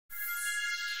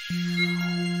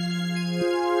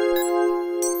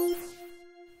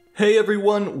Hey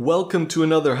everyone, welcome to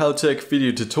another Howtech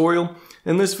video tutorial.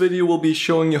 In this video we'll be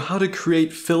showing you how to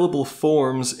create fillable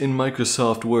forms in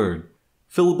Microsoft Word.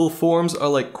 Fillable forms are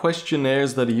like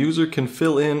questionnaires that a user can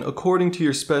fill in according to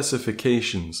your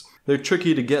specifications. They're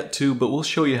tricky to get to, but we'll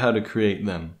show you how to create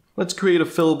them. Let's create a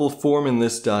fillable form in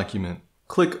this document.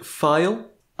 Click File,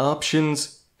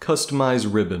 Options,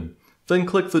 Customize Ribbon. Then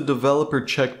click the Developer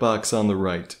checkbox on the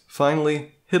right.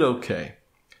 Finally, hit OK.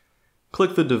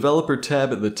 Click the Developer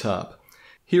tab at the top.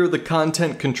 Here are the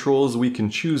content controls we can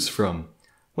choose from.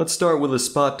 Let's start with a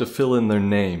spot to fill in their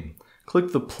name.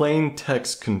 Click the Plain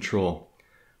Text control.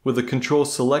 With the control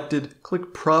selected,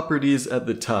 click Properties at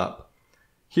the top.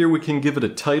 Here we can give it a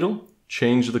title,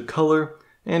 change the color,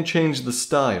 and change the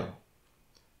style.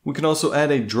 We can also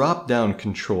add a drop-down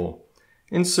control.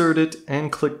 Insert it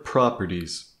and click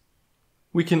Properties.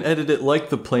 We can edit it like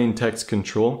the plain text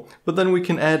control, but then we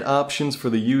can add options for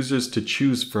the users to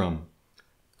choose from.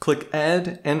 Click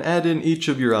Add and add in each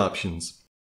of your options.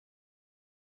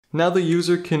 Now the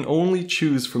user can only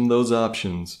choose from those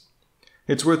options.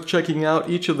 It's worth checking out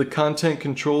each of the content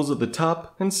controls at the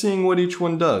top and seeing what each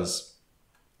one does.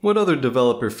 What other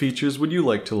developer features would you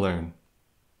like to learn?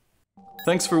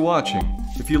 Thanks for watching.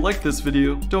 If you liked this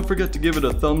video, don't forget to give it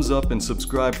a thumbs up and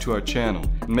subscribe to our channel.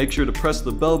 And make sure to press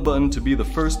the bell button to be the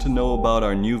first to know about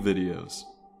our new videos.